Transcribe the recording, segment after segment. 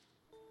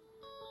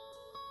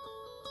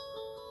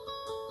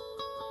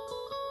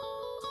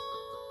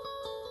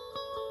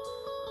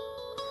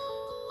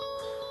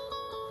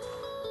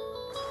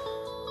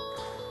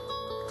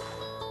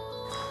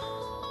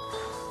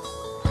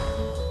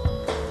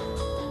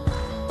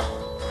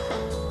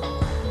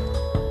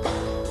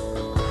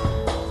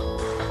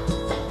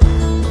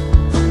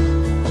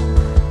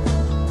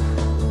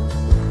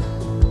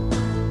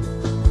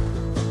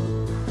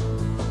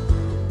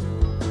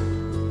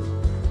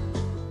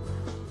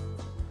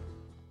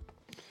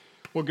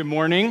Well, good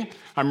morning.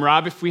 I'm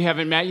Rob, if we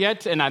haven't met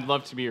yet, and I'd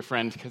love to be your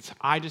friend because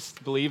I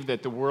just believe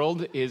that the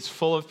world is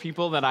full of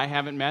people that I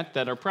haven't met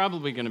that are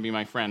probably going to be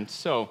my friend.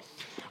 So,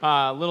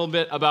 a little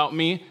bit about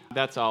me.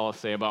 That's all I'll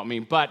say about me.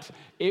 But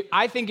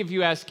I think if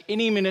you ask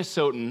any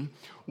Minnesotan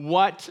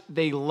what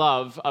they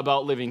love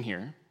about living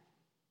here,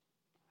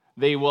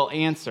 they will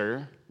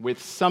answer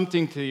with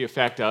something to the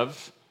effect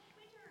of,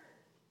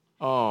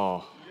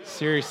 oh,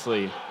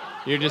 seriously,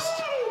 you're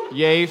just,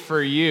 yay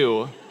for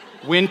you,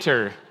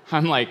 winter.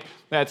 I'm like,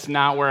 that's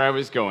not where I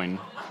was going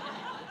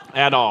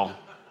at all.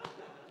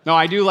 No,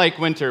 I do like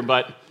winter,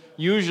 but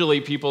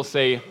usually people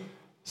say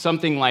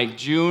something like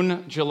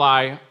June,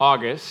 July,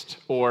 August,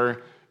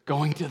 or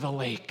going to the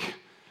lake.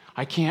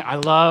 I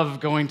love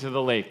going to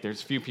the lake.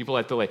 There's few people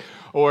at the lake.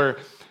 Or,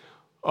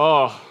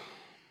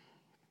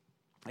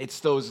 it's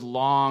those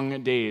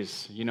long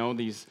days,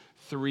 these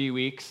 3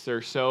 weeks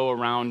or so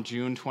around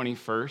June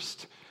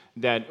 21st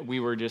that we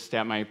were just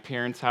at my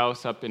parents'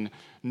 house up in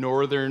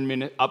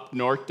up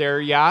north there,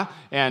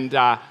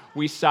 and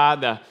we saw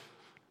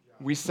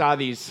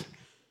these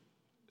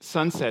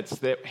sunsets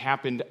that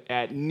happened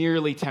at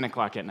nearly 10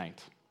 o'clock at night.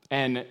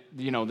 And,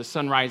 the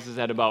sun rises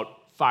at about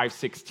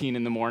 5:16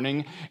 in the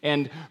morning,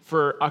 and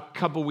for a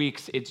couple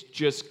weeks, it's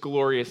just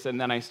glorious, and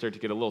then I start to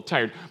get a little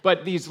tired.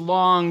 But these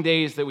long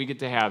days that we get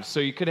to have, so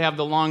you could have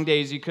the long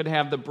days, you could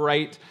have the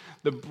bright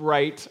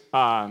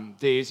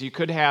days, you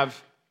could have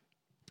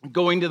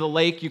going to the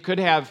lake, you could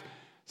have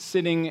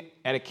sitting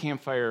at a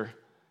campfire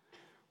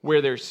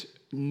where there's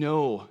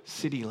no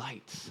city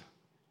lights,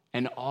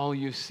 and all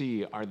you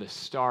see are the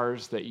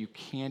stars that you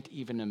can't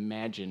even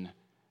imagine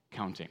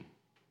counting.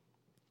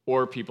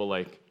 Or people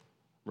like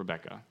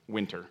Rebecca,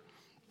 winter.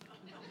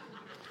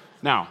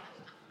 Now,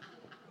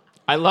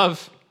 I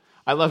love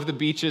the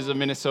beaches of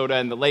Minnesota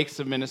and the lakes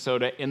of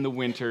Minnesota in the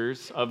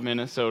winters of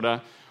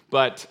Minnesota,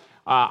 but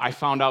I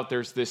found out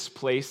there's this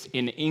place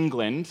in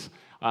England.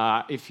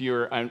 If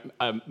you're a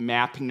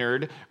map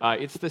nerd,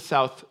 it's the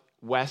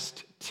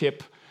southwest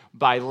tip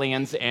by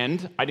Land's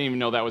End. I didn't even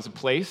know that was a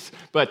place.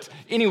 But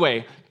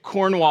anyway,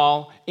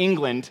 Cornwall,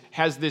 England,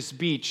 has this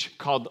beach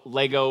called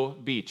Lego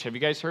Beach. Have you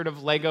guys heard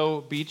of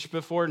Lego Beach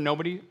before?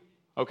 Nobody?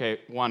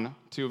 Okay, 1,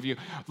 2 of you.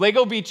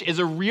 Lego Beach is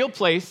a real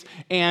place,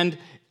 and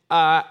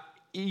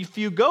if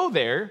you go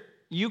there,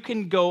 you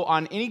can go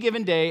on any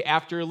given day.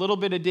 After a little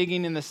bit of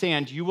digging in the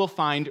sand, you will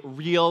find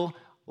real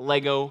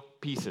Lego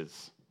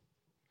pieces.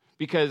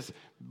 Because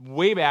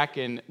way back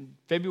in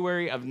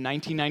February of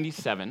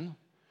 1997,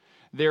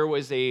 there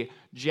was a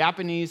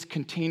Japanese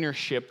container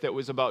ship that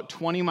was about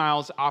 20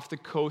 miles off the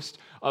coast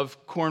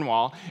of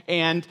Cornwall,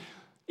 and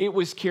it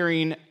was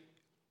carrying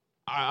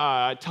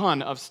a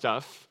ton of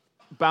stuff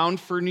bound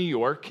for New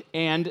York,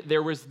 and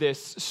there was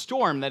this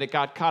storm that it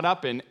got caught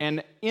up in,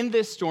 and in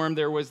this storm,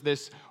 there was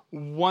this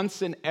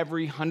once in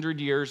every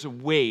 100 years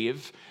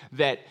wave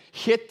that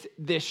hit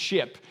this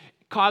ship,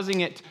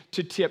 causing it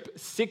to tip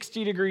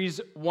 60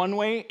 degrees one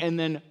way and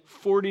then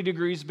 40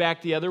 degrees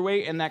back the other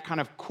way, and that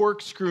kind of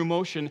corkscrew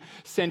motion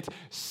sent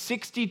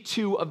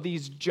 62 of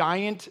these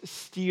giant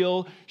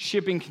steel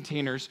shipping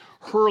containers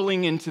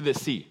hurling into the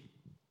sea.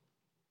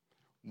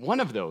 One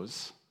of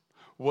those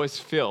was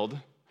filled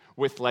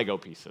with Lego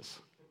pieces,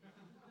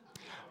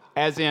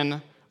 as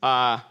in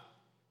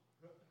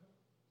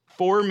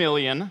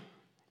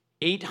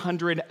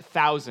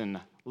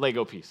 4,800,000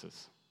 Lego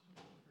pieces.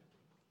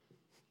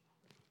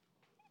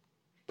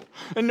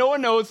 And no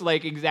one knows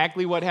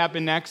exactly what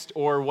happened next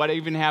or what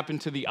even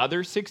happened to the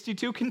other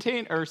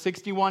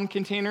 61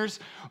 containers.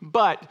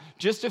 But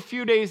just a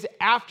few days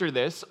after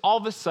this, all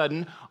of a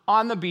sudden,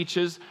 on the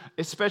beaches,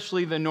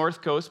 especially the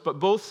north coast, but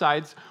both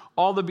sides,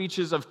 all the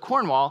beaches of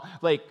Cornwall,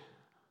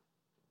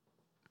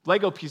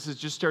 Lego pieces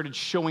just started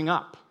showing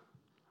up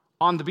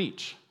on the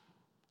beach.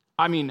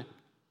 And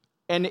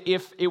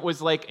if it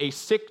was like a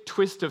sick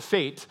twist of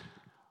fate,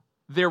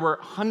 there were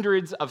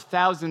hundreds of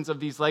thousands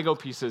of these Lego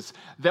pieces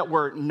that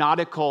were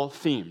nautical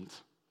themed,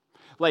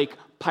 like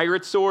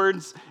pirate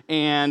swords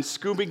and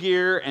scuba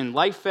gear and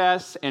life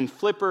vests and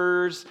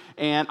flippers,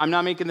 and I'm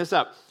not making this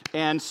up,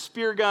 and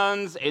spear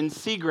guns and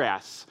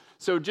seagrass.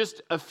 So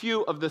just a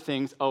few of the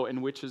things. Oh,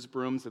 and witches'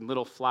 brooms and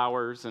little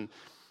flowers. And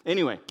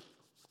anyway,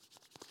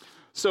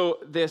 so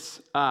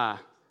this,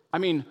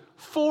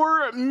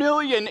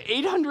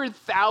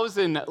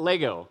 4,800,000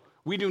 Lego.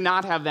 We do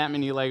not have that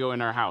many Lego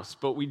in our house,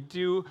 but we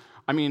do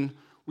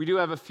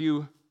have a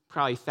few,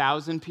 probably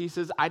 1,000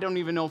 pieces. I don't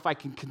even know if I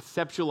can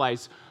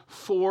conceptualize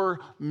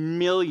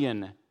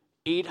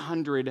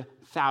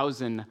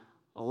 4,800,000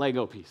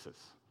 Lego pieces.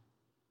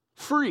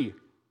 Free.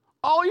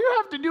 All you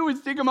have to do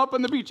is dig them up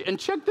on the beach. And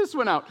check this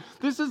one out.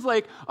 This is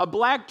like a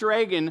black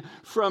dragon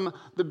from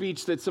the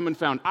beach that someone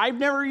found. I've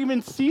never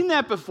even seen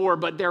that before,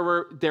 but there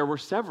were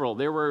several.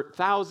 There were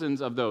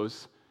thousands of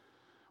those.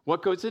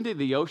 What goes into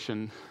the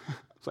ocean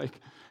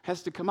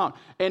has to come out.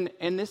 And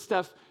this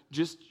stuff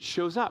just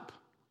shows up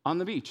on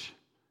the beach.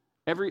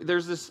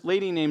 There's this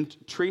lady named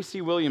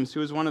Tracy Williams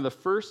who was one of the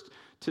first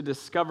to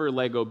discover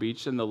Lego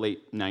Beach in the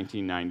late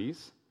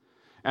 1990s.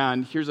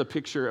 And here's a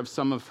picture of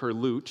some of her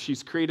loot.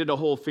 She's created a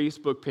whole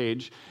Facebook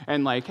page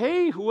and like,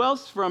 hey, who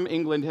else from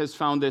England has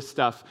found this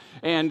stuff?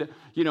 And,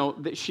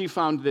 she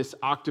found this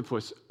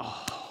octopus.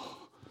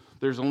 Oh,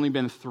 there's only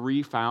been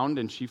 3 found,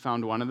 and she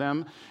found one of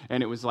them.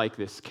 And it was like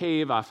this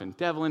cave off in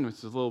Devlin, which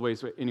is a little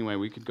ways away. Anyway,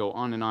 we could go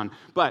on and on.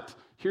 But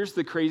here's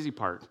the crazy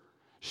part.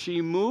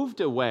 She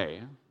moved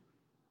away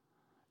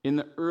in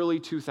the early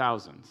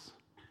 2000s.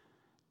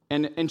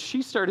 And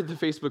she started the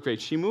Facebook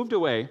page. She moved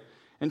away,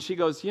 and she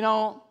goes,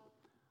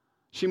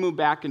 she moved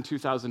back in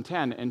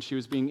 2010, and she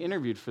was being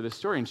interviewed for this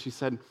story, and she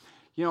said,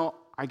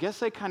 I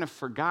guess I kind of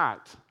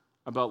forgot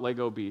about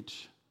Lego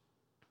Beach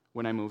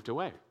when I moved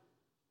away.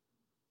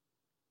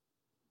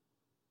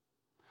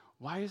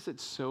 Why is it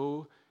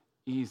so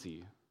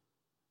easy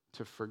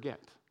to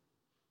forget?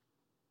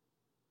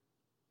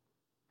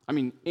 I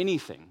mean,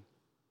 anything.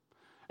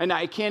 And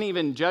I can't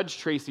even judge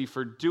Tracy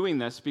for doing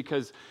this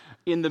because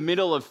in the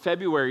middle of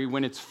February,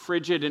 when it's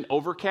frigid and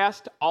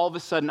overcast, all of a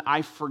sudden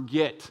I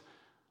forget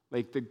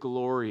like the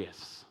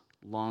glorious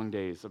long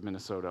days of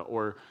Minnesota,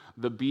 or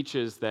the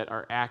beaches that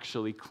are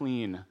actually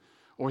clean,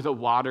 or the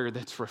water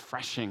that's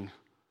refreshing,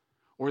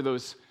 or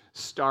those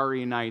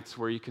starry nights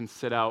where you can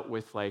sit out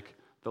with like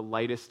the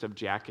lightest of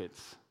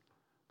jackets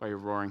by a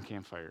roaring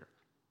campfire.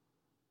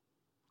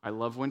 I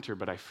love winter,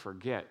 but I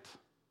forget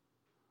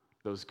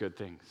those good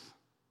things.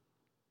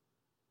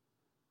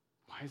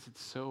 Why is it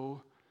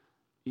so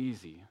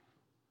easy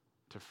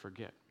to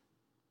forget?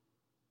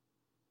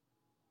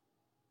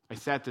 I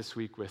sat this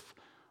week with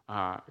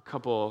a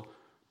couple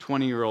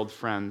 20-year-old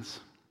friends,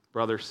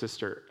 brother,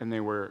 sister, and they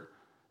were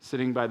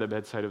sitting by the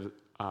bedside of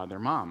their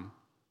mom,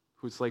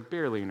 who's like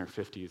barely in her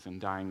 50s and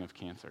dying of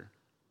cancer,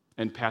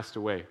 and passed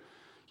away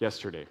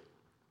yesterday.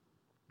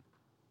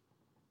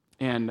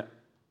 And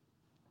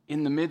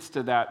in the midst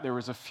of that, there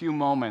was a few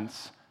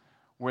moments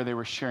where they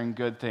were sharing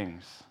good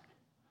things,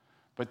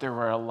 but there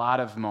were a lot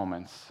of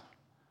moments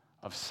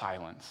of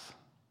silence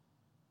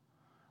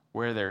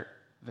where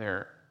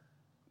their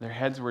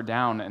heads were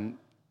down, and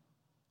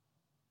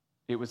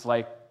it was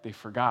like they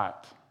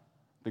forgot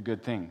the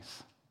good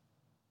things.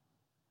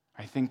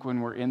 I think when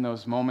we're in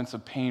those moments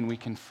of pain, we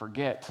can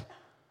forget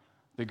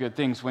the good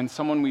things. When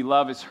someone we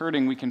love is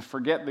hurting, we can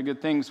forget the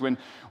good things. When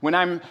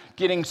I'm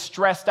getting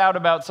stressed out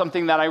about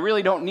something that I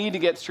really don't need to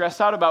get stressed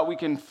out about,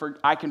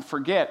 I can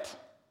forget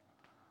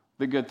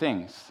the good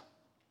things.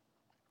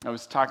 I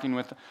was talking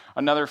with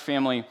another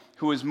family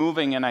who was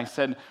moving, and I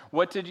said,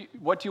 what do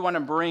you want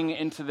to bring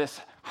into this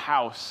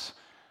house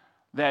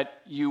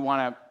that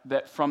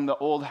from the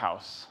old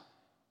house?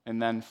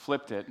 And then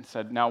flipped it and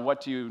said, now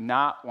what do you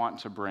not want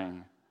to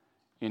bring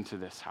into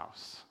this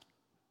house?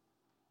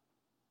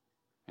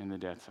 And the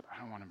dad said, I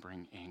don't want to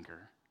bring anger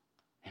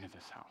into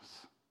this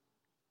house.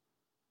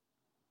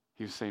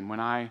 He was saying, when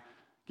I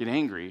get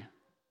angry,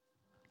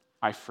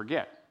 I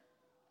forget.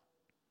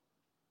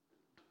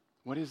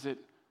 What is it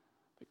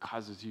that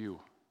causes you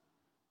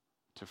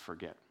to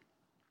forget?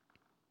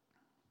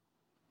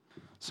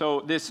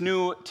 So this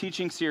new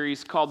teaching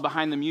series called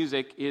Behind the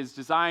Music is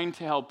designed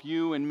to help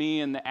you and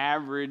me and the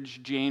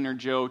average Jane or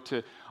Joe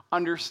to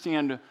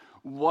understand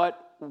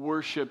what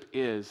worship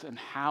is and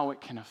how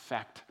it can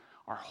affect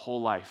our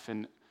whole life.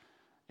 And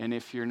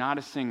if you're not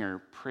a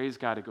singer, praise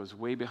God, it goes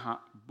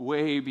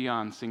way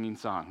beyond singing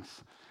songs.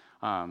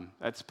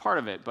 That's part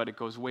of it, but it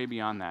goes way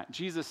beyond that.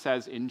 Jesus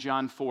says in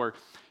John 4,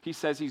 he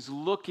says he's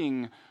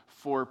looking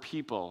for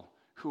people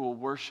who will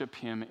worship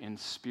him in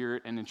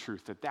spirit and in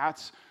truth,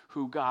 that's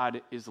who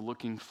God is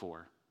looking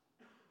for,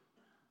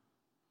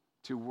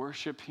 to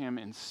worship him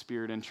in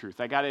spirit and truth.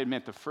 I got to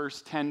admit, the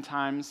first 10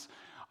 times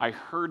I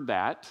heard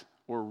that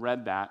or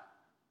read that,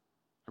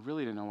 I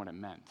really didn't know what it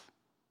meant,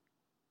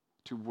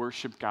 to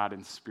worship God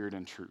in spirit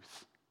and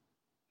truth.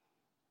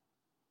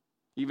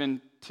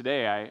 Even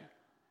today, I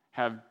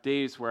have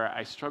days where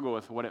I struggle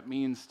with what it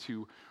means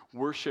to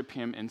worship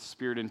him in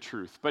spirit and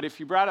truth. But if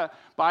you brought a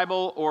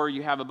Bible or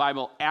you have a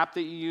Bible app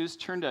that you use,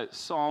 turn to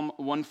Psalm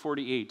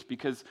 148,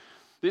 because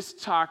this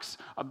talks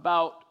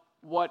about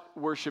what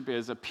worship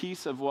is, a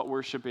piece of what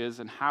worship is,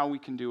 and how we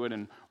can do it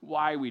and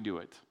why we do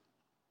it.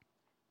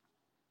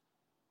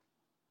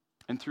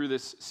 And through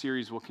this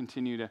series, we'll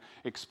continue to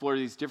explore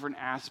these different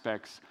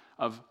aspects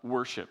of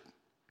worship.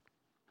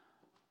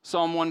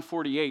 Psalm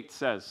 148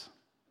 says,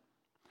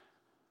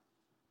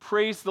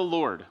 praise the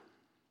Lord.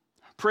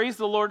 Praise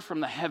the Lord from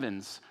the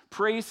heavens.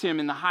 Praise him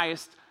in the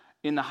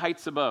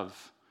heights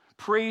above.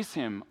 Praise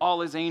him,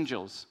 all his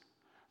angels.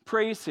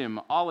 Praise him,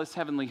 all his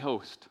heavenly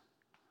host.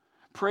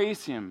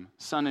 Praise him,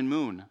 sun and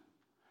moon.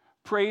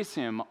 Praise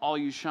him, all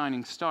you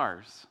shining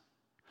stars.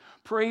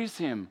 Praise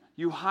him,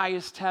 you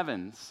highest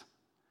heavens,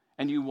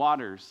 and you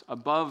waters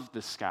above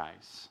the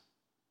skies.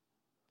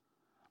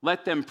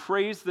 Let them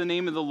praise the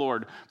name of the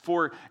Lord,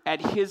 for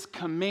at his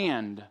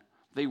command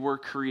they were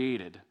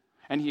created,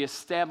 and he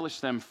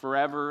established them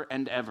forever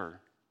and ever.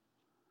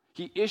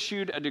 He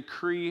issued a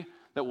decree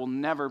that will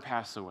never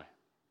pass away.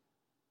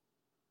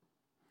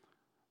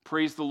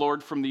 Praise the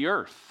Lord from the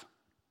earth.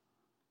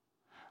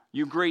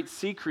 You great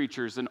sea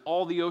creatures and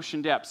all the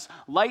ocean depths,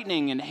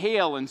 lightning and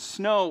hail and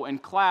snow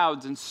and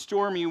clouds and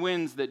stormy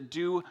winds that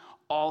do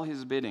all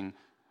his bidding.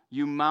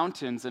 You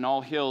mountains and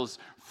all hills,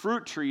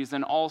 fruit trees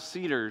and all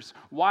cedars,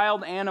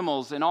 wild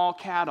animals and all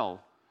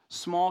cattle,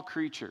 small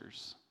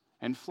creatures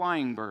and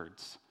flying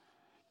birds,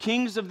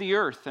 kings of the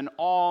earth and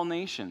all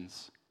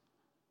nations.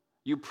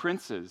 You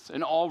princes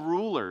and all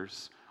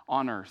rulers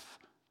on earth,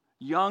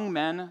 young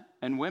men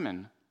and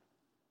women,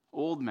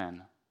 old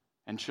men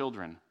and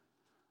children.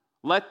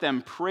 Let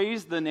them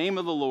praise the name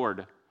of the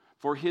Lord,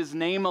 for his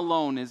name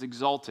alone is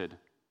exalted.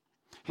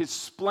 His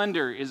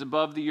splendor is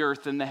above the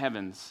earth and the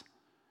heavens,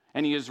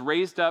 and he has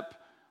raised up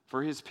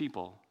for his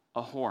people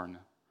a horn,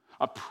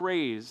 a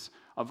praise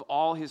of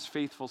all his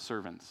faithful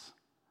servants,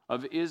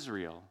 of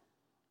Israel,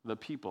 the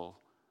people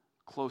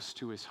close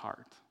to his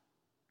heart.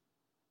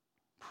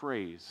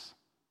 Praise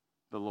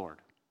the Lord.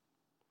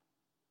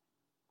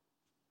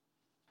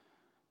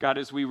 God,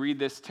 as we read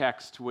this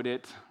text, would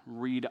it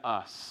read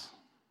us?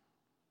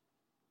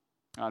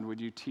 God,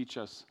 would you teach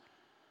us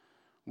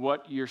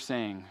what you're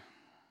saying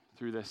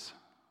through this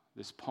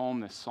poem,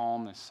 this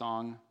psalm, this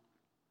song,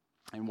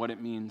 and what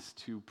it means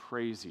to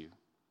praise you?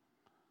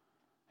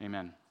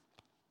 Amen.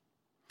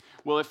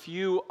 Well, if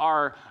you're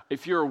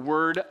a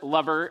word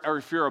lover or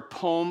if you're a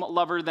poem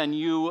lover, then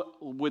you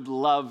would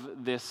love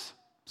this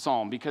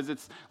psalm because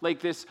it's like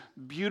this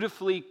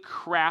beautifully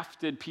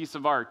crafted piece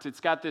of art.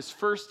 It's got this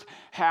first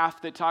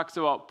half that talks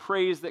about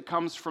praise that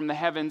comes from the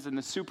heavens and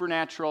the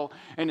supernatural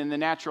and in the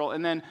natural.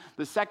 And then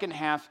the second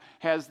half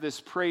has this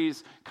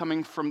praise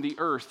coming from the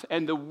earth.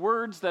 And the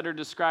words that are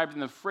described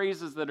and the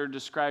phrases that are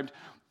described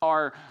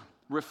are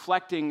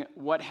reflecting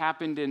what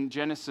happened in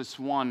Genesis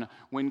 1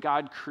 when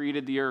God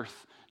created the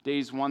earth,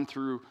 days 1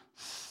 through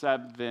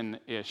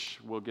 7-ish.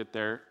 We'll get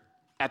there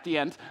at the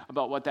end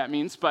about what that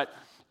means. But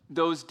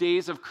those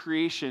days of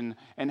creation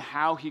and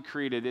how he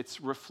created,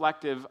 it's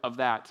reflective of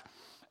that.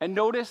 And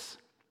notice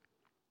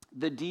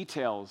the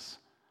details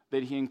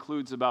that he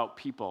includes about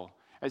people.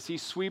 As he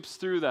sweeps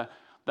through the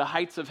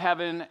heights of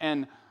heaven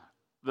and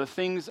the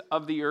things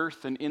of the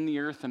earth and in the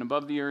earth and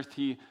above the earth,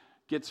 he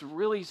gets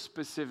really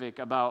specific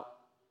about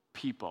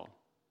people.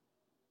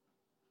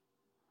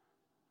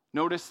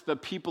 Notice the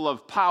people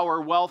of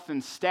power, wealth,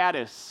 and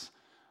status,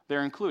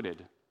 they're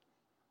included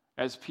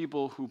as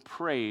people who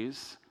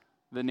praise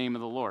the name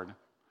of the Lord.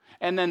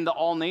 And then the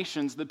all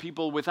nations, the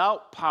people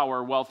without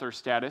power, wealth, or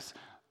status,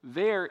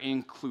 they're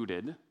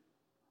included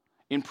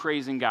in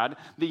praising God.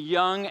 The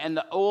young and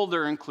the old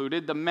are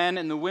included. The men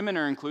and the women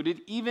are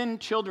included. Even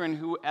children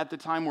who at the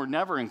time were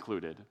never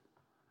included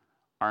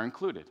are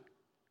included.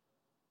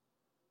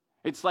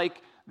 It's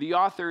like the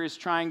author is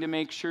trying to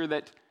make sure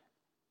that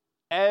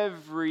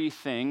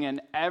everything and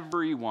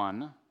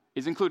everyone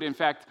is included. In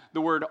fact,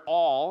 the word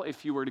all,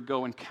 if you were to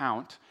go and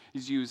count,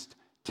 is used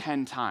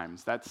 10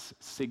 times. That's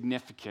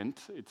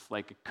significant. It's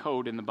like a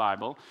code in the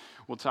Bible.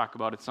 We'll talk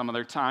about it some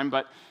other time,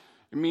 but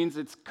it means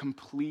it's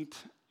complete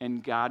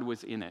and God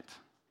was in it.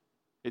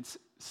 It's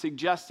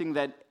suggesting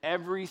that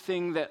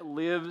everything that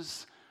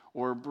lives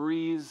or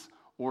breathes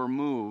or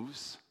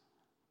moves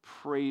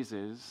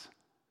praises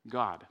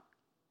God.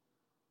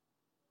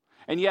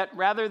 And yet,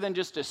 rather than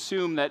just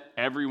assume that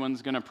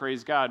everyone's going to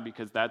praise God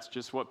because that's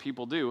just what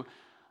people do,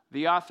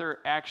 the author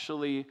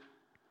actually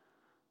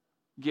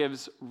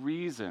gives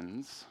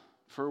reasons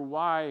for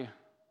why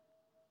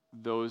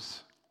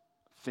those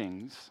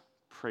things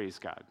praise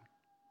God.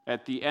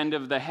 At the end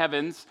of the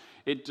heavens,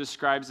 it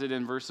describes it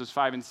in verses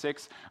 5 and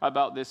 6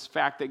 about this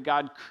fact that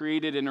God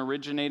created and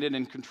originated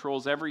and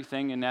controls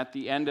everything. And at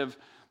the end of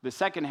the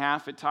second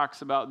half, it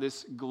talks about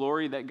this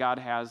glory that God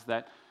has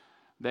that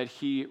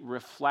he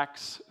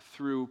reflects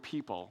through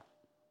people.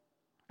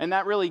 And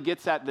that really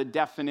gets at the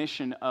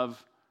definition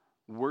of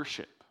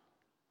worship.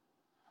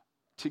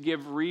 To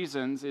give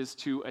reasons is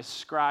to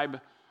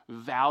ascribe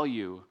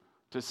value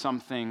to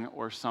something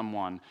or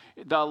someone.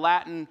 The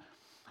Latin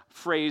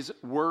phrase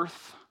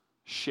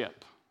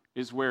worthship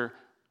is where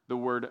the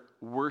word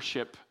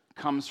worship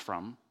comes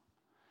from.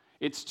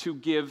 It's to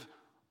give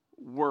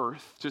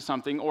worth to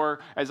something, or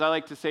as I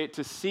like to say it,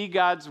 to see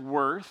God's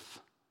worth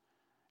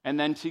and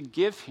then to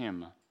give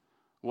him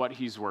what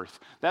he's worth.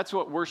 That's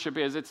what worship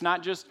is. It's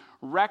not just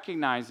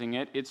recognizing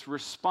it, it's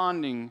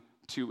responding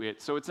to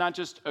it. So it's not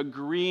just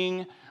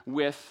agreeing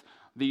with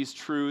these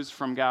truths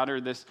from God or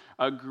this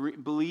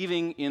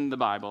believing in the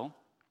Bible.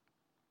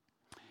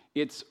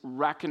 It's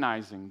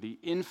recognizing the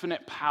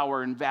infinite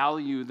power and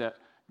value that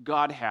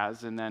God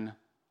has and then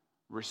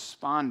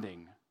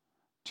responding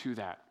to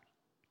that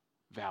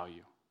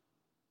value.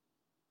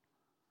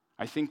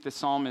 I think the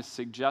psalm is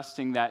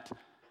suggesting that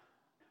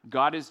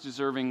God is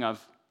deserving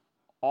of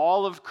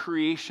all of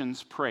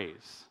creation's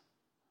praise.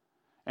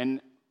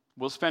 And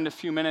we'll spend a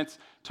few minutes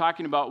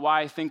talking about why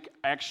I think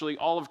actually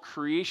all of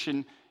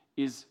creation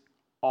is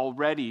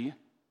already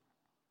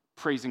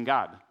praising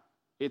God.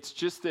 It's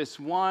just this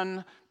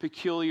one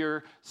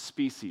peculiar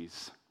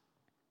species,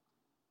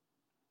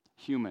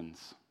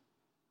 humans,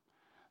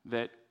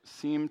 that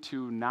seem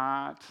to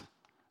not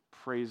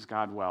praise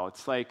God well.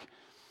 It's like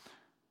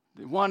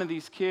one of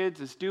these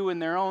kids is doing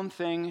their own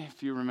thing,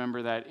 if you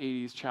remember that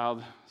 80s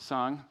child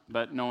song,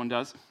 but no one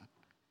does.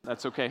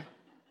 That's okay.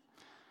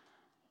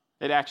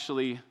 It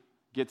actually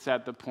gets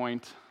at the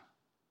point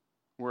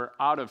we're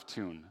out of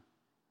tune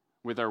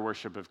with our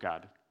worship of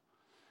God.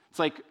 It's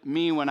like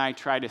me when I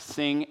try to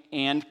sing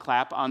and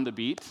clap on the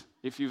beat.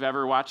 If you've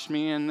ever watched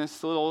me in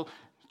this little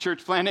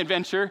church plant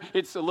adventure,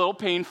 it's a little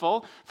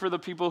painful for the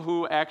people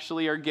who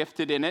actually are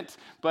gifted in it,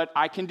 but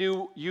I can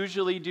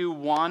usually do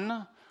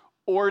one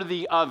or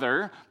the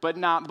other, but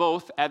not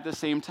both at the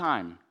same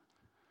time.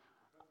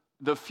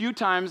 The few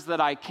times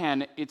that I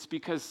can, it's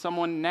because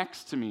someone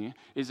next to me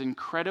is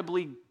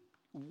incredibly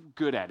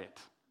good at it.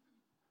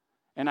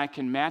 And I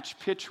can match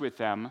pitch with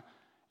them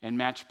and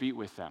match beat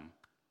with them.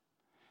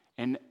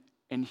 And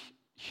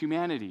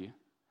humanity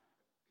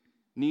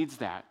needs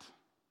that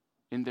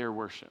in their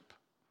worship.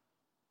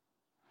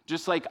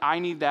 Just like I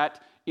need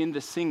that in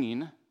the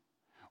singing,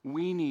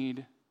 we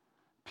need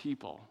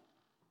people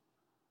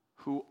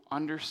who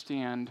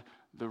understand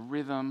the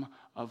rhythm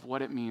of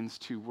what it means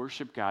to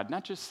worship God,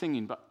 not just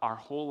singing, but our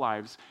whole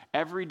lives,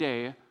 every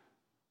day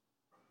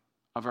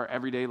of our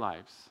everyday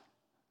lives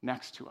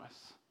next to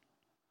us,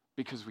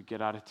 because we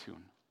get out of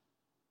tune.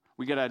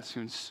 We get out of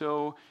tune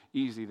so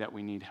easy that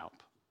we need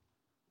help.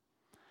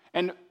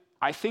 And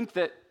I think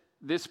that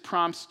this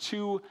prompts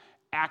two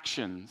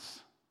actions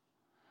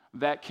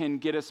that can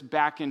get us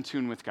back in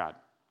tune with God.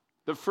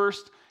 The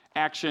first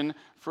action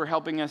for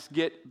helping us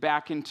get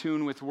back in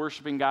tune with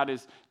worshiping God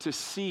is to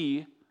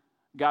see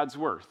God's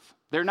worth.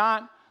 They're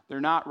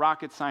not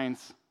rocket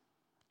science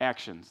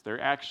actions.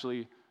 They're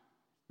actually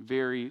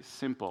very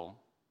simple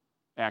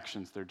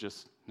actions. They're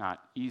just not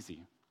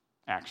easy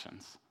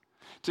actions.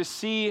 To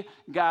see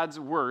God's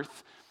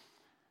worth,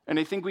 and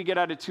I think we get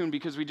out of tune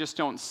because we just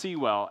don't see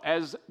well.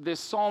 As this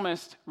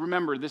psalmist,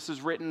 remember, this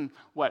is written,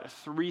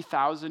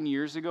 3,000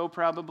 years ago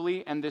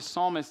probably, and this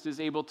psalmist is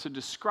able to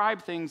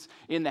describe things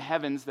in the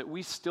heavens that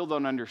we still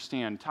don't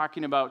understand,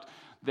 talking about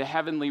the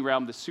heavenly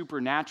realm, the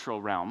supernatural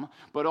realm,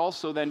 but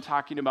also then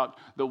talking about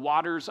the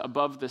waters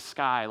above the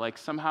sky, like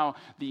somehow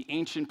the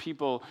ancient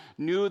people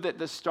knew that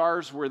the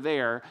stars were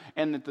there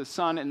and that the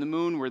sun and the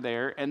moon were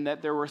there and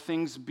that there were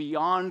things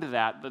beyond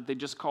that they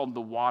just called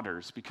the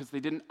waters because they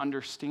didn't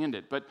understand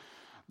it. But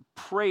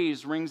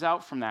praise rings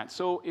out from that.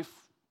 So if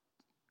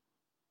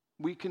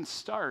we can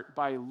start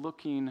by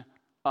looking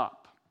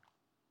up.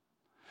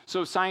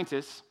 So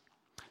scientists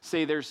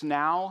say there's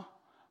now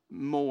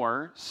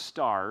more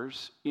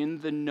stars in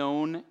the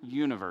known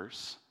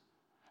universe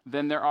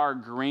than there are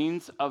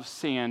grains of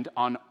sand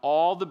on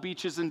all the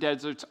beaches and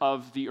deserts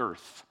of the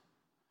earth.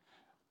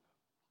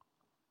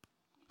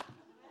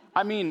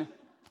 I mean,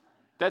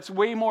 that's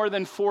way more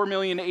than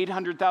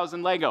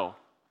 4,800,000 Lego.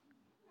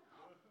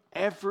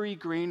 Every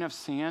grain of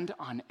sand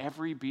on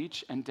every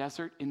beach and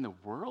desert in the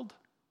world,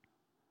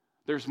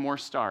 there's more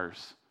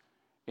stars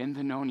in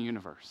the known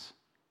universe.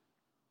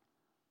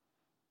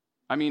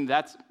 I mean,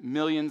 that's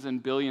millions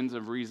and billions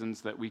of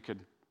reasons that we could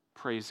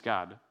praise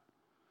God.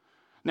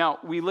 Now,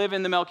 we live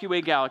in the Milky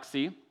Way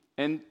galaxy,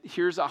 and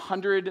here's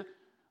hundreds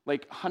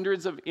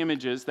of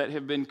images that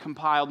have been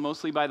compiled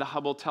mostly by the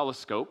Hubble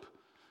telescope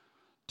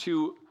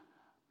to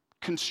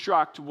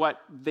construct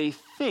what they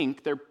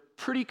think, they're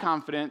pretty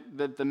confident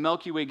that the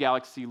Milky Way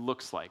galaxy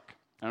looks like.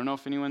 I don't know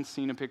if anyone's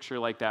seen a picture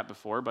like that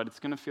before, but it's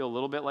going to feel a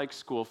little bit like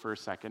school for a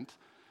second.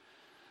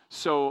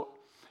 So,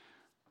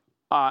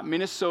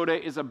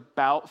 Minnesota is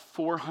about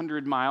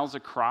 400 miles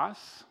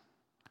across,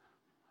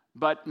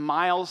 but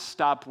miles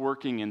stop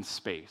working in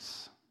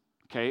space,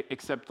 okay?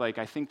 Except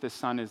I think the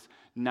sun is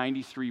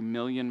 93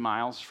 million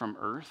miles from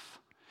Earth,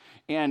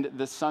 and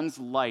the sun's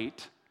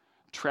light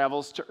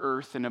travels to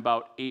Earth in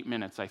about 8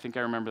 minutes. I think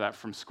I remember that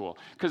from school.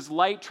 Because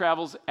light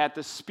travels at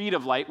the speed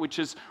of light, which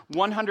is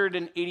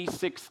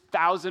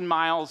 186,000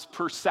 miles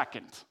per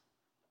second.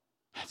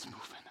 That's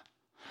moving.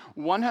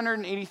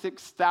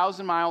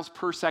 186,000 miles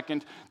per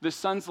second. The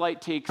sun's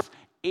light takes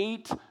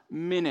 8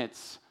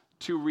 minutes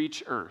to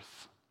reach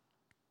Earth.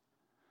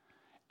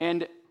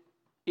 And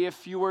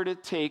if you were to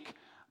take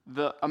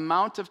the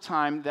amount of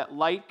time that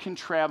light can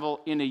travel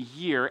in a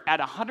year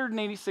at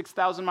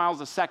 186,000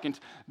 miles a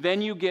second,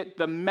 then you get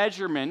the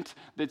measurement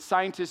that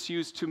scientists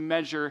use to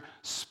measure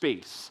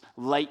space,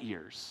 light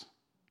years.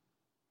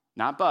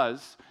 Not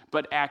buzz,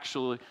 but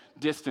actual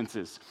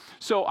distances.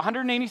 So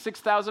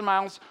 186,000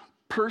 miles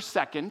per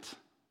second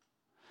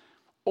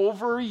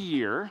over a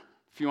year.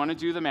 If you want to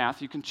do the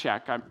math, you can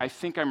check. I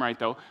think I'm right,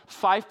 though.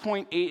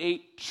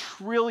 5.88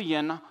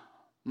 trillion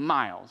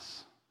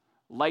miles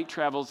light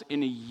travels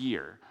in a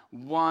year.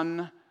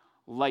 1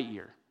 light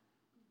year.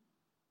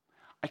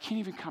 I can't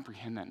even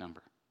comprehend that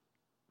number.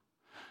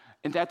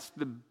 And that's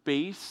the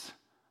base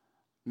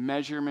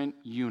measurement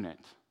unit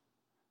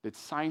that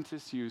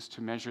scientists use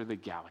to measure the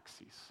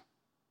galaxies.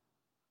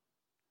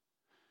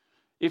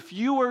 If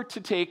you were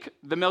to take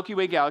the Milky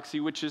Way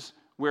galaxy, which is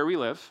where we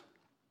live,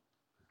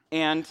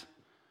 and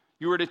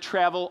you were to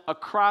travel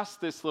across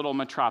this little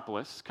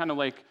metropolis, kind of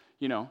like,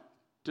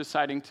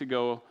 deciding to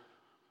go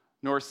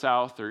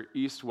north-south or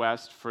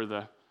east-west for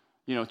the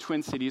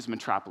Twin Cities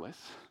metropolis,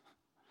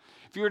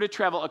 if you were to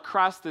travel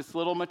across this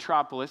little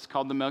metropolis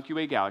called the Milky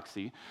Way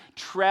galaxy,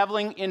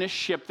 traveling in a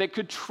ship that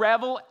could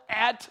travel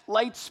at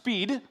light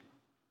speed,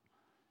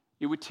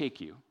 it would take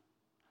you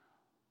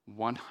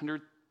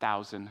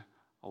 100,000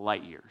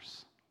 light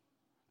years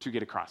to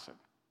get across it.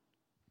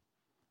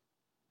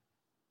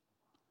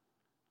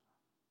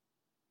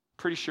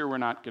 Pretty sure we're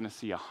not going to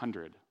see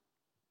 100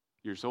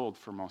 years old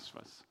for most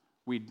of us.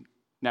 We'd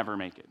never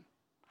make it.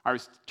 I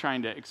was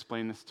trying to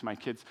explain this to my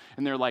kids,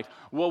 and they're like,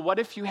 well, what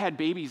if you had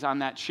babies on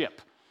that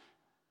ship?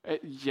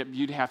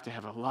 You'd have to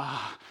have a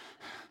lot.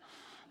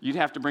 You'd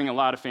have to bring a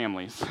lot of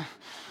families.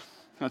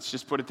 Let's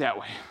just put it that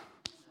way.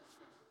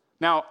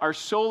 Now, our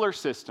solar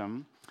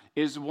system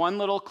is one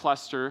little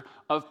cluster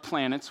of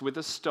planets with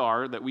a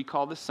star that we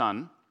call the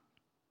sun.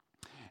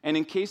 And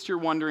in case you're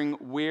wondering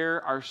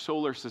where our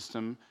solar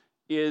system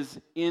is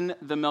in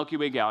the Milky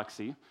Way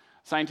galaxy,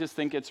 scientists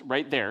think it's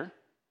right there.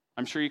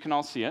 I'm sure you can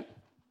all see it.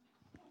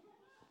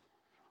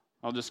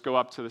 I'll just go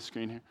up to the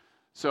screen here.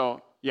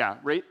 So, yeah,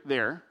 right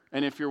there.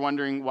 And if you're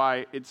wondering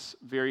why it's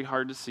very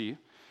hard to see,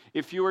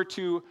 if you were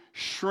to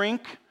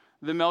shrink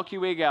the Milky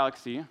Way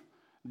galaxy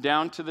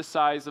down to the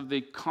size of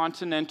the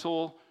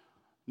continental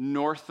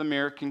North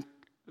American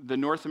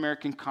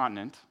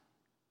continent,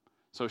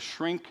 so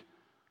shrink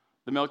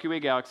the Milky Way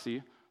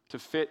galaxy to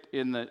fit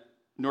in the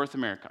North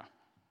America,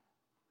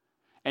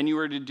 and you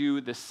were to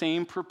do the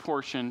same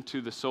proportion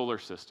to the solar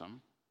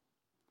system,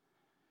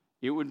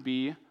 it would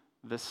be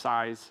the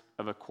size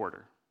of a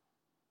quarter.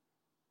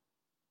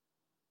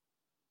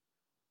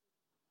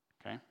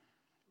 Okay?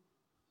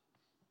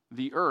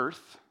 The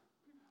Earth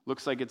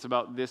looks like it's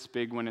about this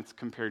big when it's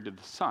compared to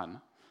the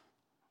sun.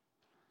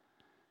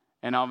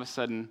 And all of a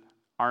sudden,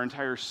 our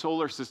entire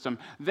solar system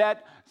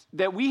that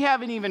we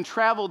haven't even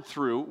traveled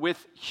through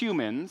with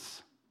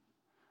humans,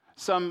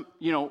 some,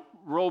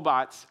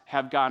 robots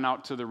have gone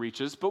out to the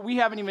reaches, but we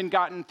haven't even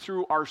gotten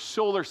through our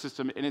solar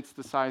system, and it's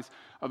the size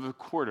of a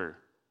quarter.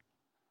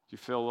 Do you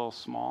feel a little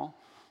small?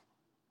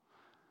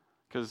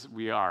 Because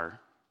we are.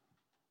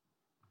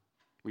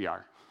 We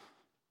are.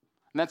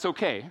 And that's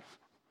okay.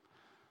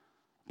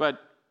 But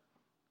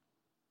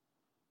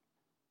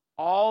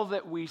all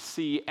that we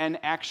see and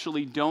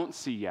actually don't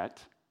see yet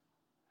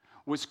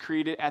was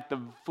created at the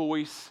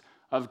voice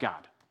of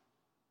God.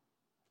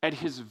 At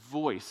his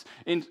voice.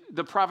 And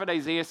the prophet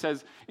Isaiah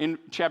says in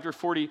chapter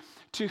 40,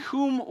 "To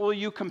whom will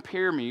you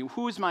compare me?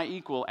 Who is my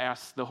equal?"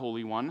 asks the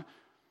Holy One.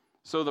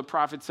 So the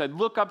prophet said,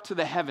 "Look up to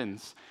the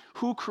heavens.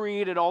 Who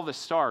created all the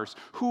stars?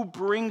 Who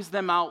brings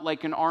them out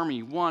like an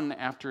army, one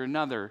after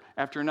another,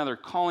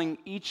 calling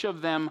each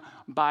of them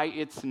by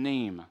its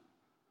name?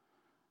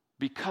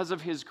 Because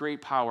of his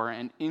great power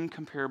and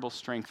incomparable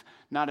strength,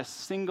 not a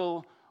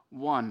single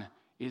one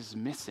is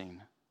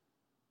missing."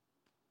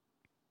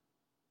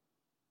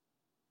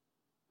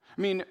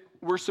 I mean,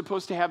 we're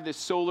supposed to have this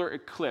solar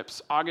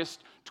eclipse,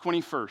 August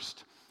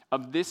 21st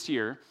of this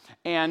year,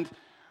 and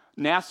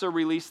NASA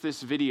released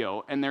this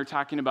video, and they're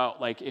talking about,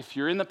 if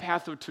you're in the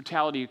path of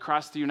totality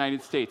across the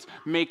United States,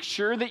 make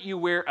sure that you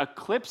wear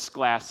eclipse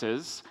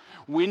glasses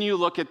when you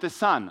look at the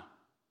sun.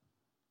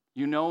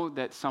 You know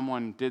that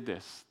someone did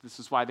this. This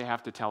is why they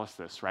have to tell us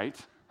this, right?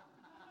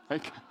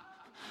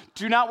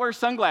 Do not wear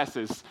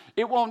sunglasses.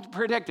 It won't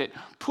protect it.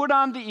 Put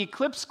on the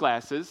eclipse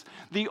glasses.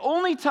 The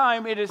only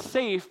time it is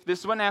safe, this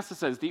is what NASA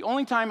says, the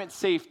only time it's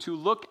safe to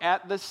look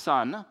at the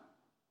sun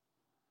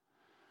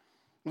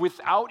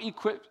without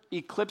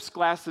eclipse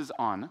glasses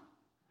on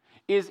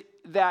is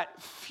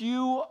that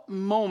few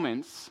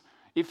moments,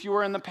 if you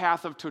are in the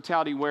path of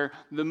totality, where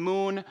the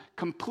moon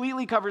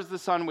completely covers the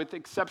sun with the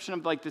exception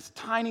of this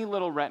tiny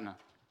little retina.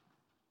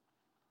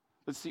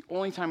 That's the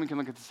only time we can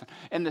look at the sun.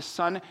 And the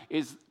sun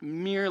is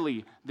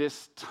merely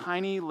this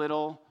tiny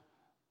little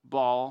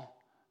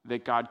ball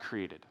that God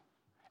created.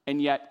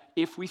 And yet,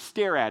 if we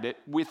stare at it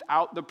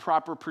without the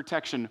proper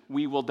protection,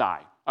 we will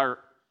die. Or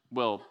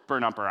we'll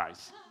burn up our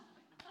eyes.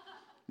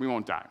 We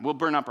won't die. We'll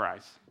burn up our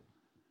eyes.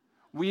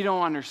 We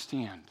don't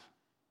understand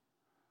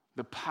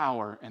the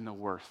power and the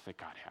worth that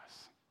God has.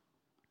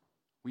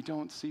 We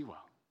don't see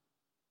well.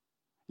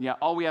 Yeah,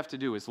 all we have to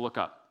do is look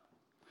up.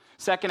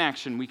 Second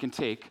action we can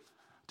take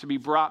to be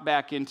brought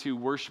back into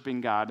worshiping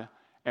God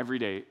every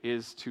day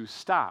is to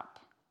stop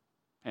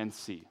and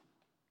see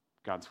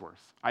God's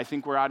worth. I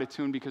think we're out of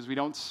tune because we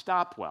don't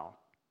stop well.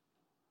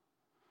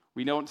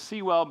 We don't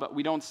see well, but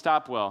we don't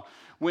stop well.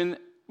 When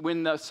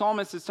the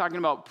psalmist is talking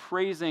about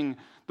praising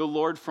the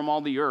Lord from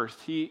all the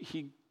earth,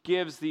 he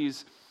gives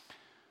these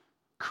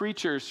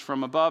creatures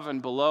from above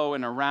and below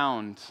and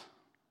around,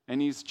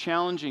 and he's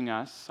challenging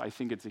us, I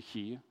think it's a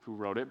he who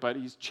wrote it, but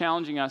he's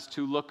challenging us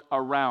to look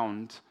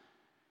around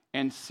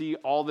and see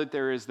all that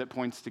there is that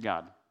points to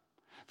God.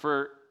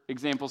 For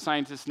example,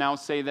 scientists now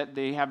say that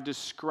they have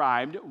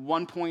described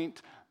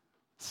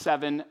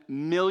 1.7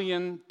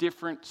 million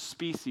different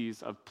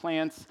species of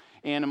plants,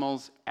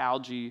 animals,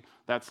 algae,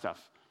 that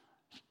stuff.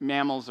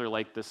 Mammals are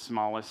the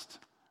smallest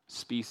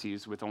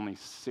species with only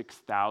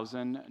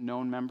 6,000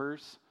 known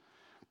members.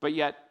 But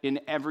yet,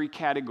 in every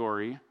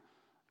category,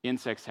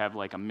 insects have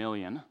 1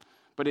 million.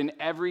 But in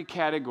every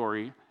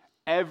category,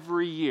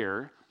 every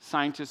year,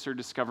 scientists are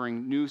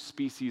discovering new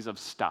species of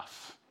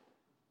stuff.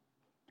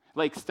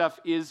 Like, stuff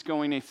is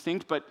going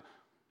extinct, but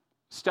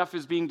stuff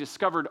is being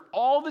discovered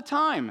all the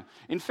time.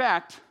 In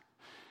fact,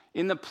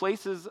 in the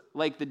places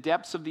like the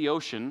depths of the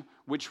ocean,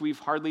 which we've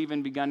hardly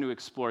even begun to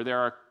explore, there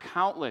are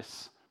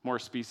countless more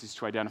species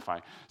to identify.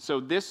 So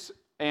this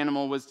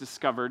animal was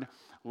discovered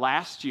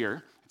last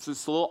year. It's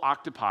this little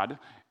octopod,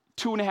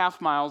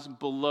 2.5 miles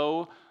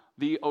below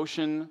the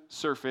ocean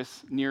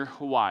surface near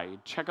Hawaii.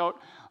 Check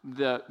out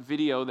the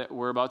video that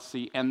we're about to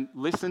see and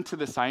listen to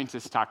the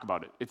scientists talk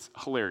about it. It's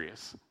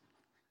hilarious.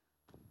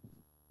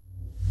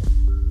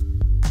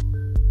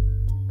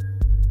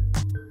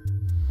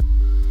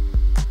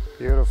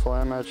 Beautiful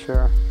image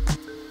here.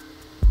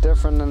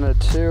 Different than the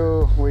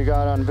two we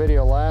got on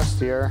video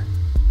last year.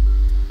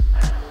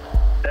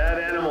 That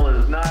animal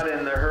is not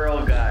in the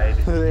Hurl Guide.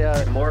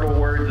 Yeah. Immortal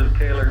words of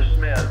Taylor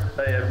Smith.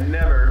 I have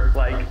never,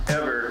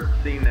 ever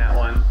seen that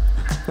one.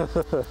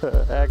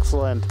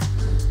 Excellent.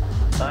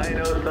 I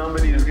know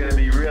somebody who's going to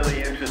be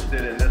really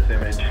interested in this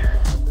image.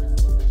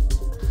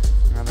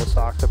 And this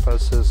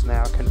octopus is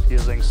now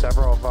confusing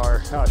several of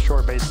our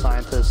shore-based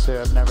scientists who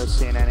have never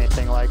seen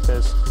anything like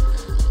this.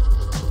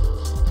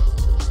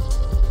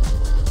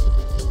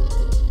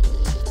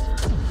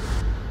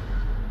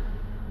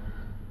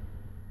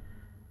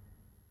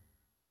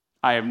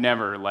 I have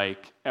never,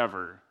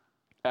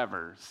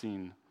 ever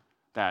seen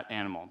that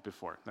animal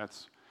before.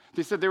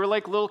 They said they were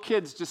like little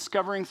kids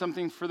discovering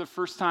something for the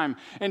first time.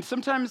 And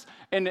sometimes,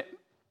 and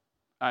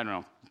I don't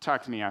know,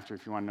 talk to me after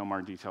if you want to know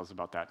more details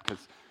about that,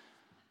 because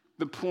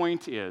the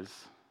point is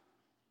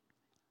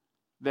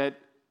that,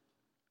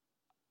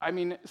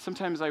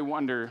 sometimes I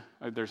wonder,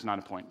 there's not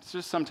a point. It's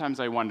just sometimes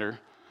I wonder.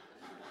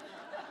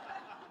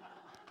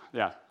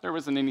 Yeah, there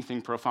wasn't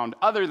anything profound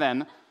other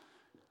than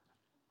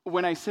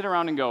when I sit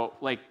around and go,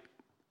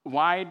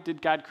 why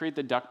did God create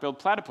the duck-billed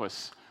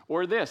platypus?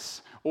 Or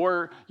this?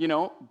 Or,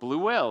 blue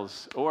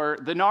whales? Or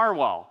the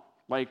narwhal?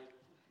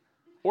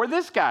 Or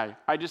this guy?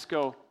 I just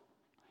go,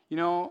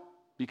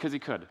 because he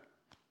could.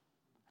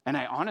 And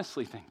I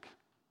honestly think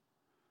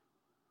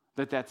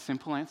that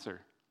simple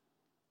answer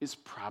is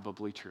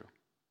probably true.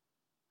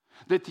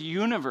 That the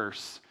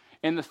universe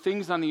and the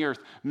things on the earth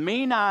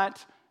may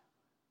not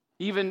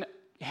even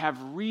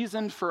have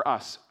reason for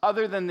us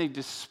other than they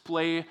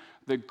display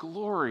the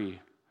glory,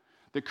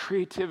 the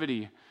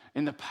creativity,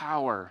 and the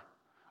power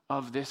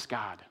of this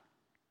God.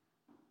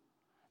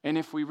 And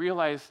if we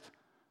realized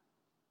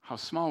how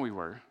small we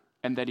were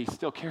and that he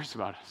still cares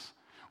about us,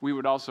 we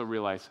would also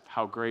realize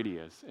how great he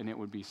is, and it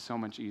would be so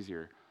much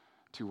easier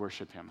to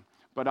worship him.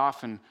 But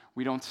often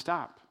we don't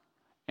stop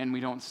and we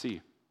don't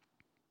see.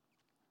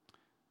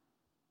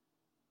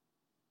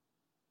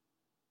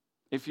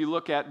 If you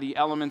look at the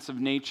elements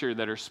of nature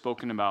that are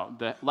spoken about,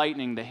 the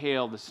lightning, the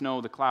hail, the snow,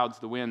 the clouds,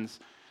 the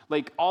winds,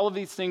 all of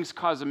these things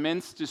cause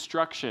immense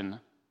destruction,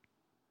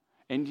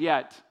 and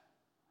yet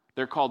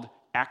they're called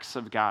acts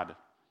of God.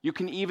 You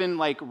can even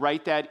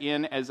write that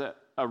in as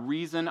a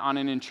reason on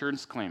an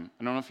insurance claim.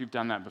 I don't know if you've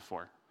done that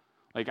before.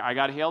 I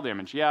got hail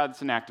damage. Yeah,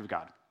 it's an act of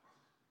God.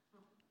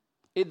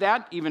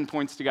 That even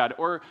points to God.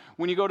 Or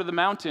when you go to the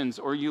mountains,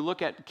 or you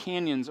look at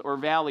canyons or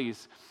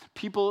valleys,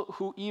 people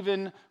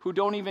who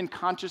don't even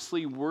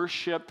consciously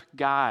worship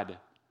God,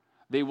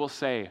 they will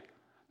say,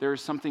 there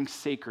is something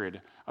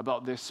sacred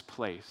about this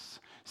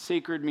place.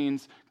 Sacred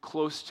means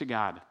close to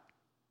God.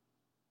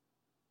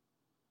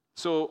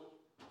 So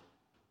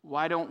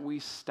why don't we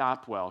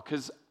stop well?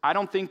 Because I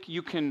don't think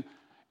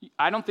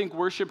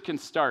worship can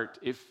start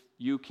if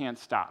you can't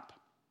stop.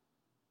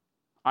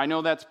 I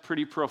know that's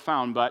pretty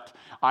profound, but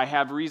I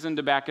have reason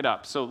to back it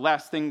up. So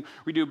last thing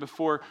we do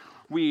before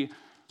we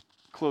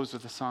close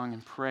with a song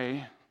and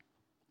pray,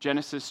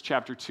 Genesis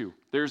chapter 2.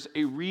 There's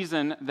a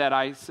reason that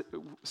I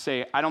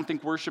say I don't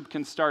think worship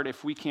can start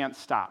if we can't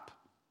stop.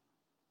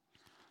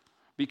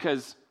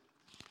 Because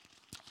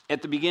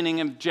at the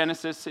beginning of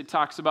Genesis, it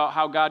talks about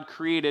how God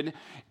created,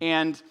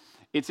 and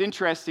it's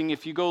interesting,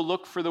 if you go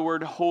look for the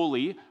word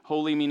holy,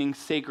 holy meaning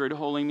sacred,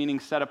 holy meaning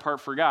set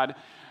apart for God,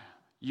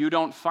 you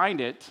don't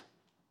find it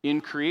in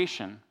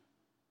creation.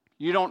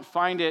 You don't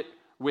find it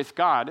with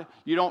God.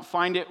 You don't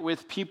find it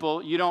with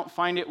people. You don't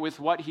find it with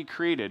what he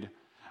created.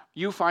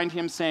 You find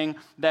him saying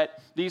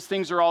that these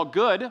things are all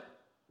good.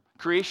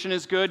 Creation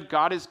is good.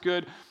 God is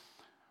good.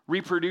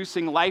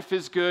 Reproducing life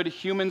is good.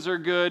 Humans are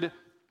good.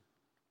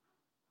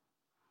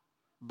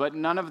 But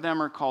none of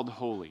them are called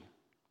holy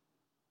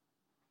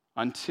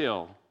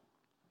until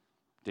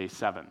day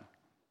 7.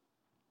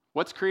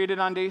 What's created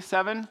on day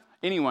 7?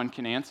 Anyone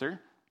can answer.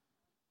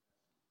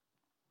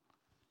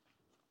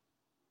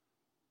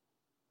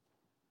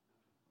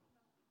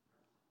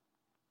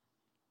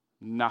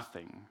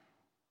 Nothing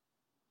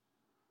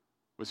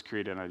was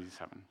created on day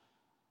 7.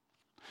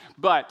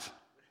 But,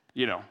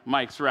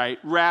 Mike's right.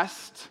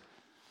 Rest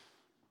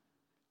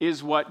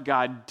is what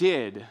God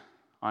did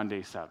on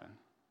day 7.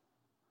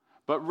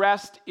 But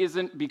rest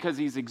isn't because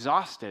he's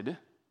exhausted.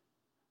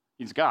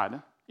 He's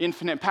God,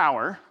 infinite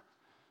power.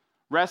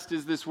 Rest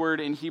is this word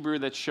in Hebrew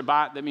that's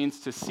Shabbat, that means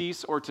to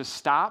cease or to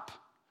stop.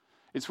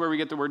 It's where we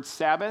get the word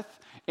Sabbath.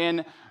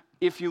 And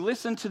if you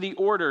listen to the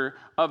order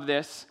of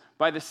this,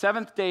 by the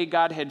seventh day,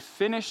 God had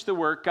finished the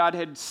work. God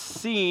had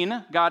seen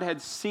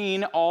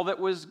all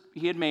that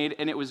he had made,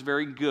 and it was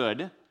very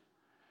good.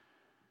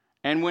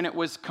 And when it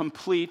was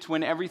complete,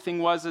 when everything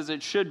was as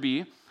it should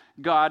be,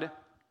 God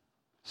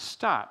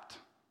stopped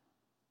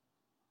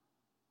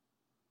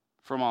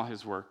from all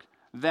his work.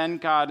 Then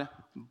God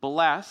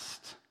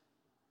blessed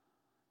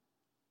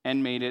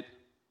and made it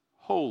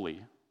holy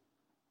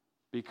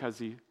because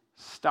he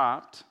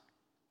stopped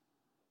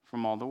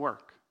from all the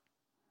work.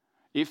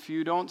 If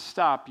you don't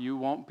stop, you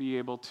won't be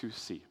able to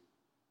see.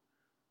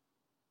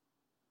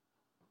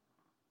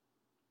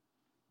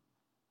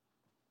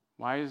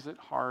 Why is it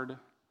hard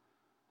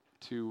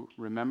to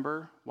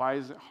remember? Why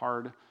is it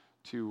hard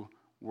to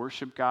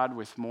worship God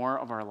with more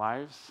of our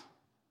lives?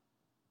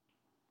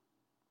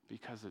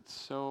 Because it's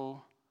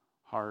so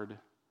hard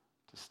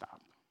to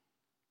stop.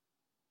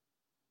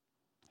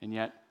 And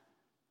yet,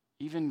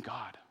 even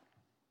God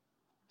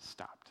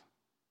stopped.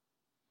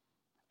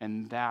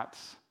 And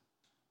that's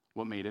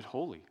what made it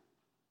holy.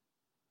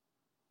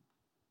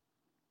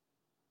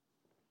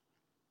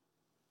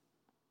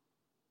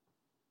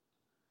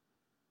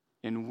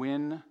 And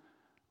when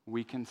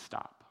we can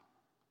stop,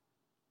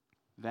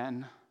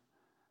 then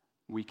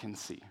we can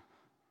see.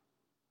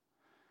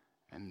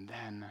 And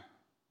then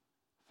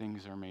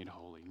things are made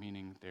holy,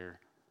 meaning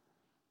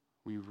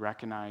we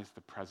recognize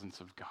the presence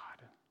of God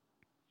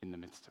in the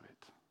midst of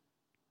it.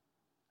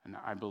 And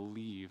I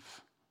believe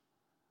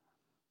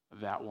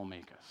that will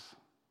make us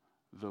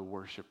the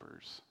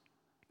worshipers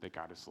that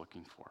God is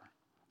looking for.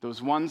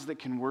 Those ones that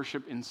can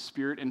worship in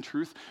spirit and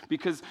truth,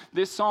 because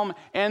this psalm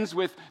ends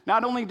with,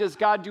 not only does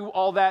God do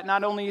all that,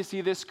 not only is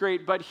he this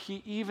great, but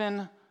he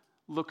even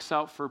looks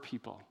out for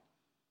people.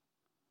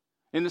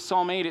 In the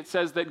Psalm 8, it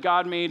says that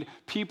God made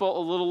people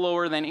a little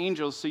lower than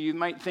angels, so you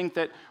might think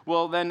that,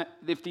 well, then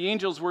if the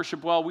angels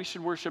worship well, we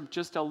should worship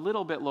just a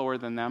little bit lower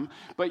than them.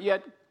 But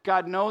yet,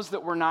 God knows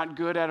that we're not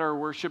good at our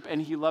worship,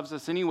 and he loves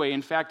us anyway.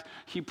 In fact,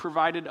 he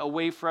provided a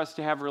way for us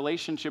to have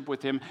relationship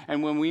with him,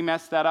 and when we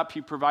mess that up, he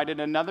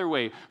provided another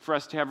way for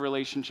us to have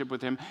relationship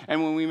with him.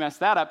 And when we mess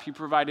that up, he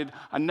provided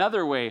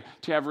another way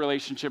to have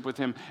relationship with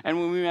him.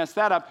 And when we mess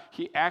that up,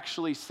 he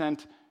actually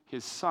sent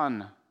his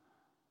son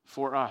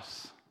for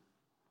us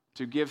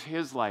to give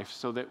his life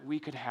so that we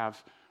could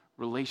have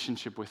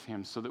relationship with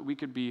him, so that we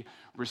could be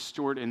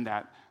restored in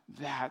that.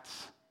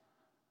 That's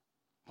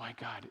why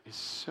God is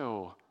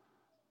so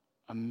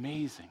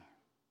amazing,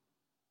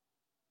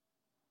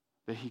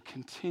 that he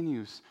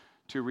continues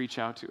to reach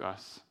out to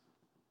us,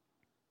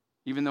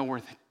 even though we're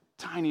the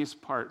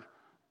tiniest part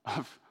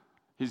of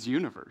his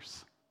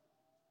universe.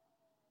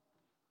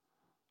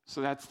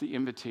 So that's the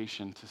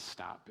invitation to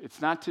stop.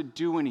 It's not to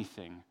do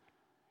anything.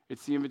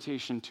 It's the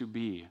invitation to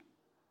be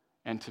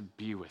and to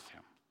be with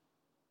him.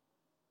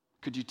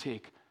 Could you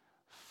take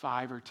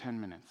 5 or 10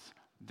 minutes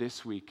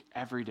this week,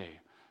 every day,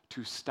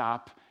 to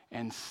stop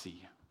and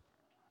see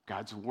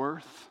God's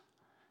worth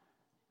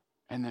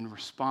and then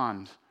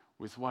respond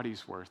with what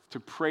he's worth, to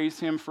praise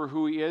him for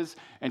who he is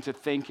and to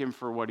thank him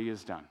for what he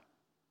has done?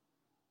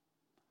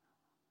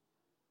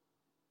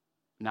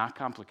 Not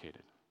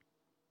complicated,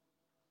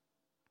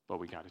 but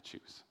we got to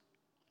choose.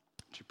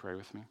 Would you pray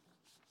with me?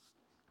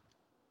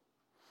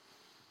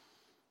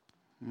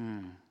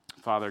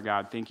 Father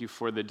God, thank you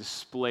for the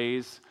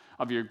displays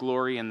of your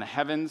glory in the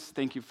heavens.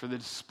 Thank you for the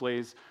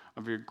displays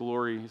of your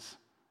glories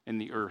in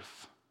the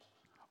earth.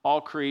 All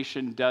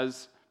creation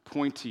does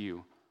point to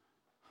you.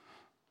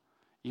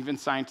 Even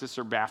scientists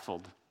are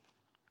baffled.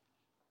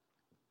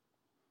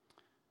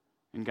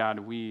 And God,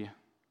 we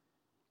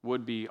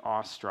would be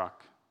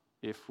awestruck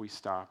if we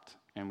stopped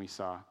and we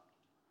saw.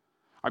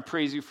 I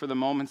praise you for the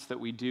moments that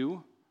we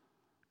do,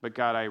 but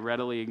God, I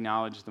readily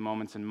acknowledge the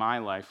moments in my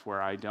life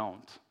where I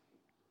don't.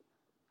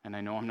 And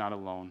I know I'm not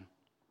alone.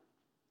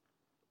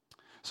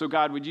 So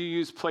God, would you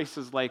use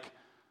places like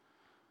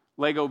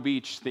Lego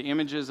Beach, the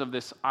images of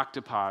this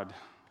octopod,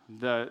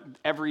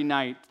 every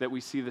night that we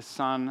see the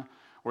sun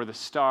or the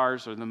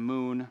stars or the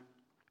moon?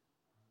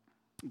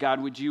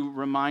 God, would you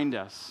remind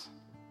us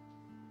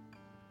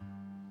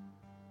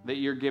that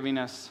you're giving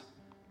us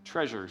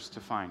treasures to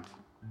find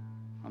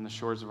on the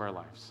shores of our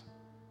lives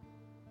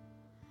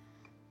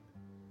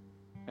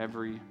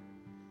every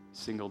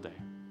single day.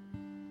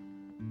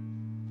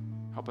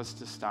 Help us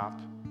to stop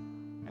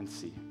and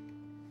see.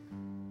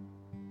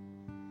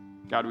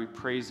 God, we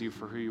praise you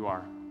for who you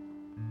are.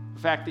 The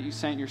fact that you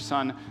sent your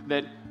son,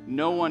 that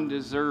no one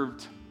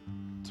deserved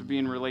to be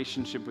in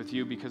relationship with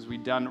you because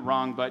we'd done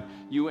wrong, but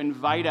you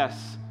invite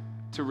us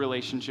to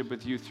relationship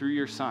with you through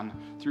your son,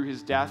 through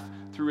his death,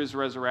 through his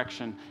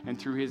resurrection, and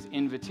through his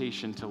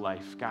invitation to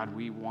life. God,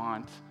 we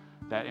want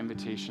that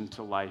invitation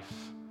to life.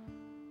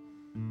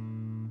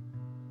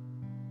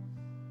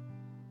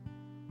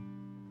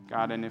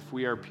 God, and if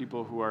we are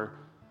people who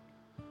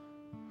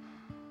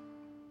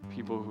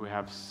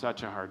have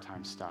such a hard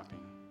time stopping,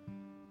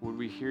 would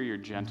we hear your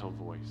gentle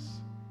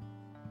voice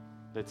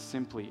that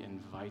simply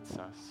invites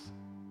us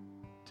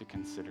to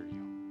consider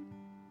you.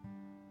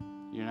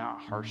 You're not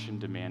harsh and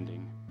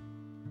demanding.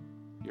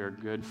 You're a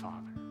good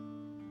Father.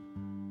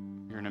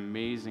 You're an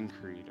amazing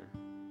Creator,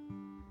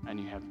 and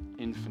you have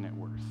infinite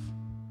worth.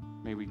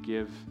 May we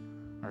give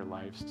our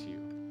lives to you